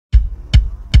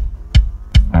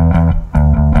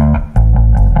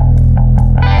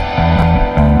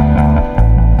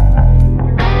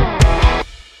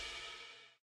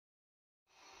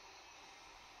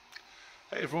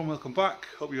everyone, welcome back.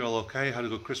 Hope you're all okay. Had a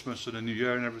good Christmas and a New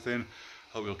Year and everything.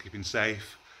 Hope you're all keeping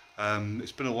safe.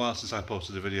 It's been a while since I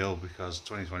posted a video because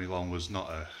 2021 was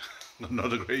not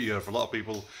a great year for a lot of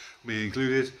people, me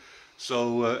included.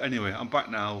 So anyway, I'm back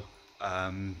now.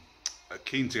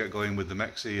 Keen to get going with the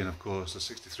Mexi, and of course the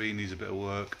 63 needs a bit of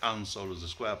work, and so does the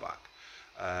square back.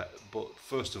 But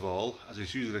first of all, as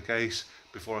is usually the case,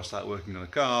 before I start working on a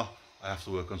car, I have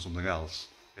to work on something else.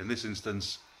 In this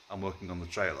instance, I'm working on the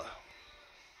trailer.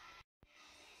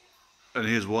 And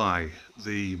here's why.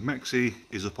 The Mexi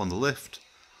is up on the lift,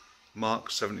 Mark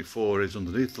 74 is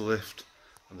underneath the lift,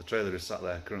 and the trailer is sat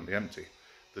there currently empty.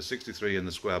 The 63 and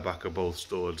the square back are both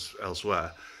stored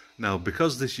elsewhere. Now,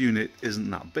 because this unit isn't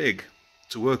that big,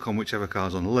 to work on whichever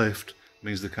car's on the lift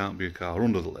means there can't be a car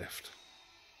under the lift.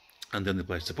 And then the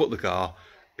place to put the car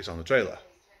is on the trailer.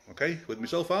 Okay, with me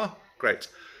so far? Great.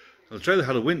 So the trailer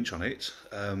had a winch on it,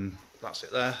 that's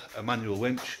it there, a manual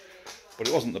winch, but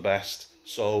it wasn't the best.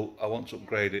 So I want to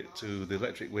upgrade it to the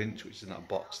electric winch, which is in that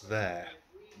box there.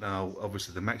 Now,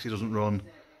 obviously the Mexi doesn't run,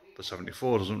 the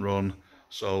 74 doesn't run,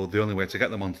 so the only way to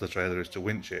get them onto the trailer is to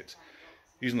winch it.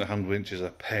 Using the hand winch is a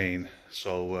pain,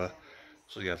 so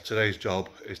yeah, today's job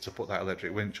is to put that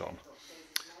electric winch on.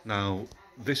 Now,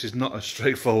 this is not as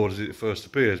straightforward as it first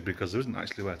appears because there isn't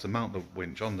actually where to mount the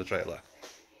winch on the trailer.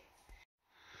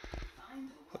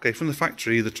 Okay, from the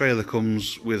factory, the trailer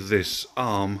comes with this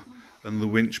arm and the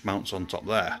winch mounts on top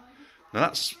there. Now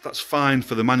that's fine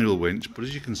for the manual winch, but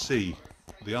as you can see,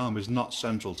 the arm is not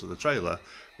central to the trailer,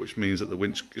 which means that the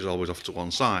winch is always off to one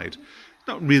side.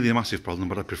 Not really a massive problem,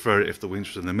 but I prefer it if the winch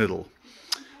was in the middle.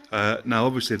 Now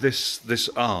obviously this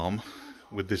arm,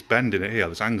 with this bend in it here,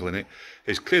 this angle in it,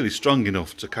 is clearly strong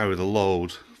enough to carry the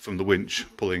load from the winch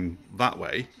pulling that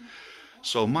way.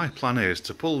 So my plan is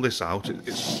to pull this out,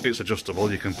 it's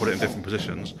adjustable, you can put it in different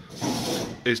positions,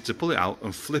 is to pull it out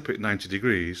and flip it 90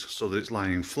 degrees so that it's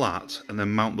lying flat, and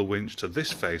then mount the winch to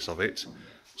this face of it,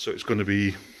 so it's going to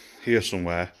be here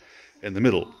somewhere in the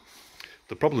middle.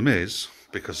 The problem is,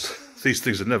 because these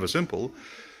things are never simple,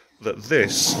 that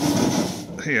this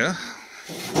here,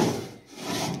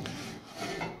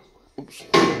 oops,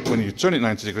 when you turn it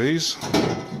 90 degrees,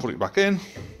 put it back in,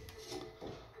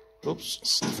 oops,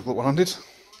 it's difficult one-handed,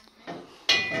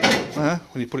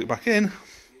 when you put it back in,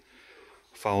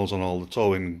 fouls on all the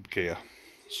towing gear.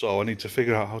 So I need to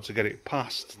figure out how to get it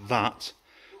past that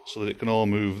so that it can all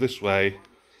move this way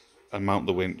and mount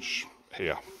the winch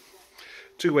here.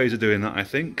 Two ways of doing that, I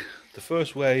think. The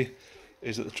first way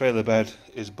is that the trailer bed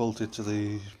is bolted to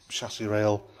the chassis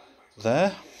rail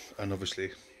there, and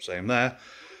obviously same there.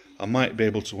 I might be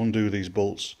able to undo these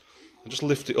bolts and just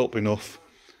lift it up enough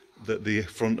that the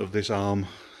front of this arm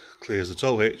clears the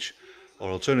tow hitch, or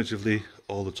alternatively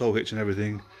all the tow hitch and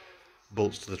everything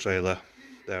bolts to the trailer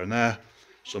there and there,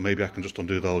 so maybe I can just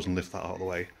undo those and lift that out of the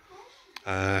way.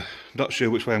 Not sure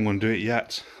which way I'm going to do it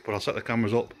yet, but I'll set the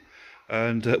cameras up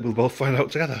and we'll both find out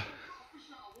together.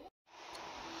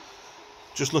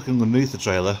 Just looking underneath the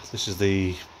trailer, this is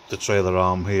the trailer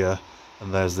arm here,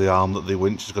 and there's the arm that the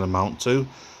winch is going to mount to.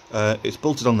 It's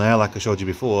bolted on there like I showed you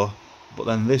before, but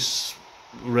then this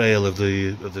rail of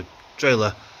the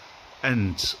trailer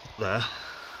ends there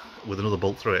with another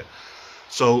bolt through it.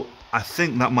 So I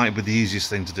think that might be the easiest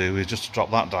thing to do, is just to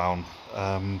drop that down.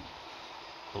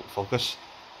 Focus.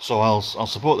 So I'll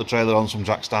support the trailer on some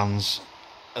jack stands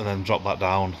and then drop that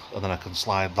down, and then I can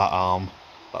slide that arm,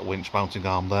 that winch mounting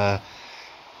arm there,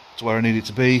 to where I need it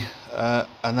to be,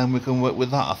 and then we can work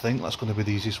with that. I think that's going to be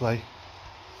the easiest way.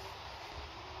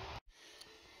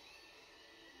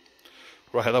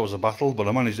 Right, that was a battle, but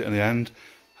I managed it in the end.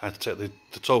 I had to take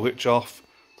the tow hitch off,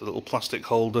 the little plastic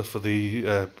holder for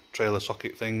the trailer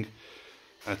socket thing.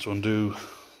 I had to undo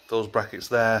those brackets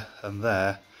there,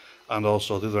 and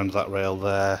also the other end of that rail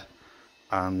there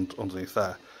and underneath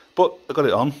there. But I got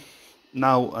it on.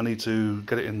 Now I need to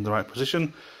get it in the right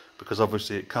position, because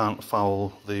obviously it can't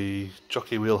foul the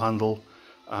jockey wheel handle,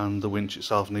 and the winch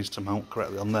itself needs to mount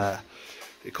correctly on there.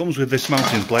 It comes with this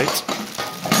mounting plate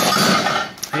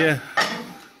here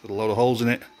with a load of holes in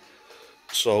it,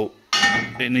 so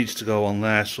it needs to go on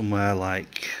there somewhere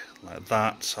like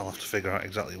that. I'll have to figure out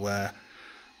exactly where,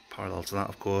 parallel to that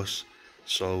of course.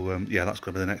 So yeah, that's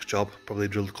going to be the next job. Probably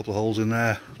drill a couple of holes in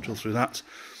there, drill through that,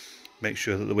 make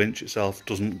sure that the winch itself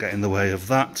doesn't get in the way of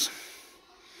that,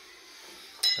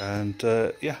 and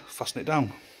yeah, fasten it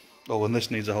down. Oh, and this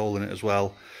needs a hole in it as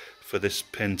well for this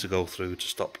pin to go through to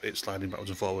stop it sliding backwards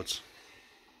and forwards.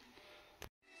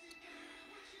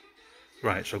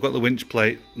 Right, so I've got the winch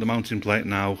plate, the mounting plate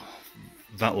now.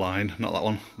 That line, not that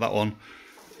one, that one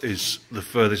is the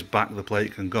furthest back the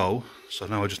plate can go. So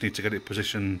now I just need to get it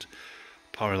positioned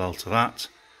parallel to that,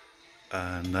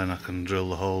 and then I can drill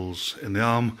the holes in the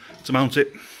arm to mount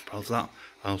it. Prior to that,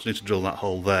 I also need to drill that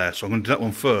hole there, so I'm going to do that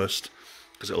one first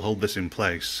because it'll hold this in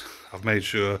place. I've made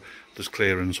sure there's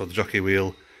clearance on the jockey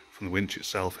wheel from the winch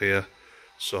itself here,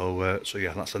 so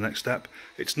yeah, that's the next step.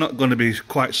 It's not going to be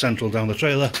quite central down the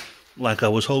trailer like I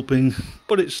was hoping,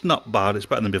 but it's not bad. It's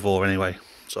better than before anyway,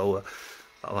 so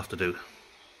that'll have to do.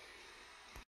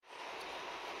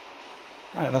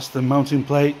 Right, that's the mounting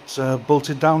plate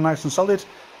bolted down nice and solid.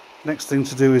 Next thing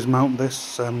to do is mount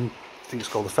this, I think it's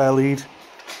called the fair lead,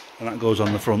 and that goes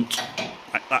on the front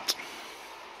like that.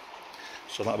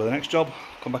 So that'll be the next job.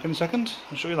 Come back in a second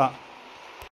and show you that.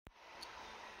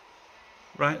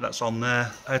 Right, that's on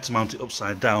there. I had to mount it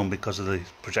upside down because of the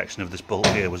projection of this bolt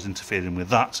here was interfering with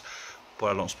that, but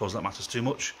I don't suppose that matters too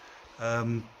much.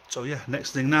 So yeah,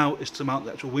 next thing now is to mount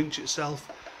the actual winch itself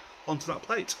onto that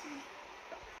plate.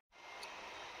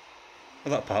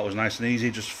 Well, that part was nice and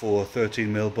easy, just 4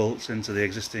 13mm bolts into the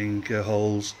existing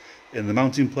holes in the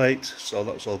mounting plate, so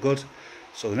that's all good.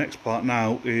 So the next part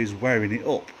now is wiring it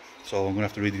up, so I'm going to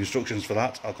have to read the instructions for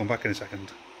that. I'll come back in a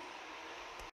second.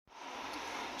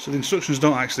 So the instructions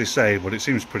don't actually say, but it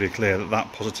seems pretty clear that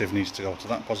that positive needs to go to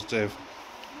that positive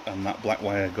and that black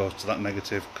wire goes to that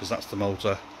negative, because that's the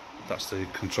motor, that's the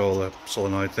controller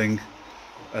solenoid thing,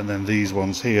 and then these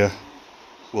ones here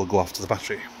will go off to the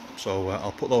battery. So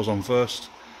I'll put those on first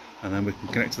and then we can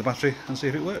connect to the battery and see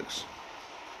if it works.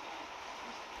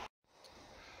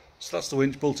 So that's the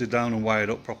winch bolted down and wired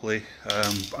up properly.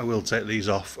 I will take these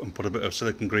off and put a bit of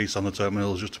silicone grease on the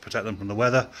terminals just to protect them from the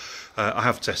weather. I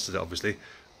have tested it obviously,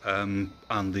 and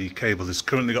the cable has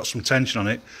currently got some tension on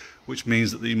it, which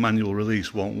means that the manual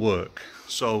release won't work.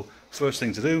 So first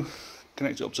thing to do,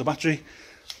 connect it up to the battery.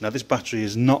 Now this battery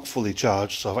is not fully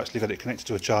charged, so I've actually got it connected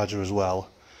to a charger as well.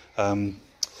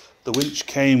 The winch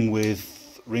came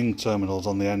with ring terminals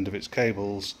on the end of its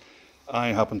cables. I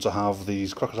happen to have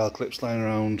these crocodile clips lying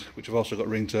around, which have also got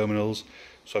ring terminals,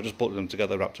 so I've just bolted them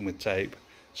together, wrapped them with tape.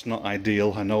 It's not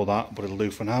ideal, I know that, but it'll do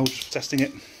for now, just for testing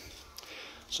it.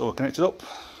 So we'll connect it up,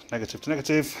 negative to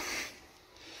negative,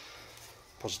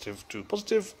 positive to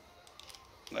positive.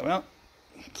 There we are.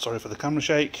 Sorry for the camera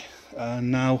shake.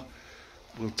 And now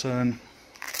we'll take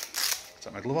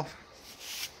my glove off.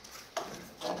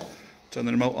 Turn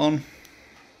the remote on,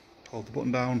 hold the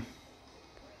button down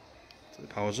till it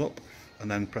powers up,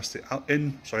 and then press the out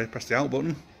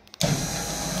button.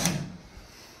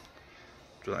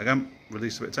 Do that again,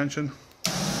 release a bit of tension.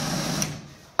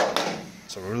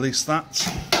 So we'll release that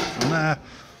from there,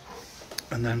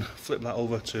 and then flip that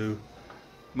over to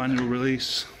manual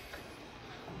release.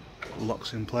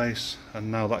 Locks in place,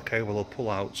 and now that cable will pull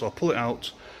out. So I'll pull it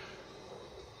out,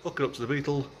 hook it up to the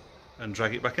Beetle, and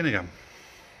drag it back in again.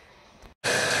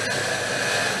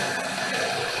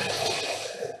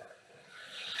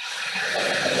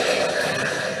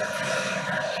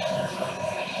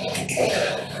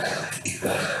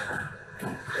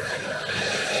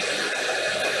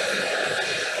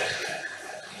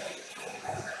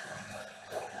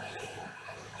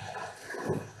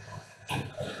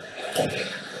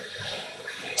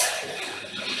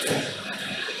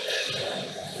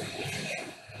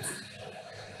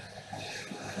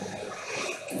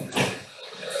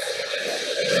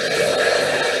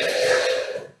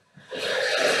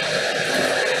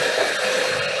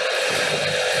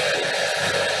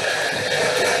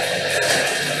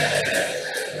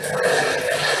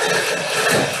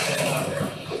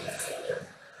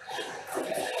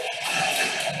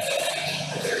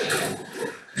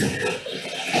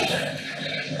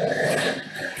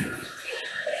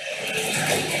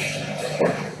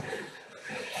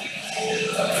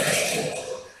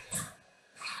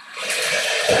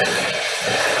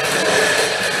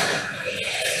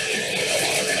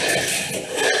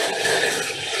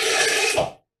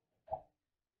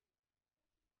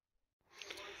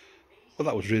 Well,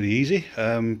 that was really easy.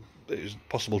 It was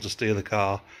possible to steer the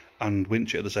car and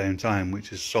winch it at the same time,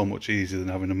 which is so much easier than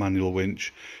having a manual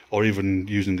winch, or even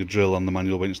using a drill on the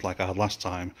manual winch like I had last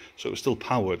time. So it was still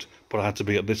powered, but I had to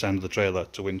be at this end of the trailer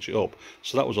to winch it up.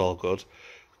 So that was all good.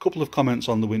 A couple of comments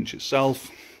on the winch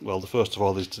itself. Well, the first of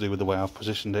all is to do with the way I've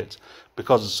positioned it.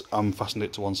 Because I'm fastened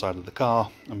it to one side of the car,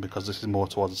 and because this is more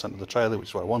towards the centre of the trailer, which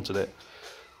is where I wanted it,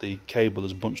 the cable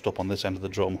is bunched up on this end of the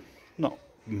drum. Not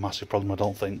a massive problem, I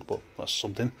don't think, but that's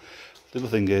something. The other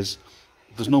thing is,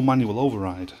 there's no manual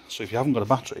override, so if you haven't got a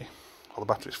battery, or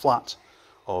the battery's flat,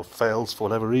 or fails for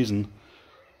whatever reason,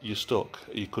 you're stuck.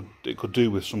 It could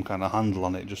do with some kind of handle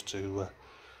on it just to,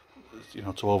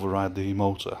 to override the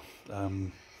motor.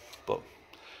 But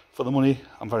for the money,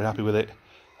 I'm very happy with it.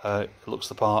 It looks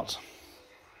the part,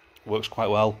 works quite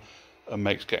well. and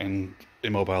makes getting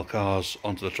immobile cars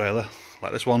onto the trailer,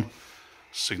 like this one,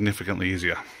 significantly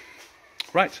easier.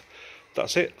 Right,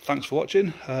 that's it. Thanks for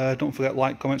watching. Don't forget to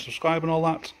like, comment, subscribe and all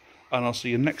that. And I'll see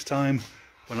you next time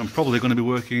when I'm probably going to be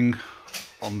working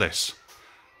on this,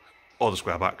 or the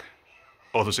square back,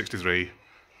 or the 63,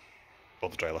 or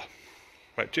the trailer.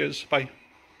 Right, cheers, bye.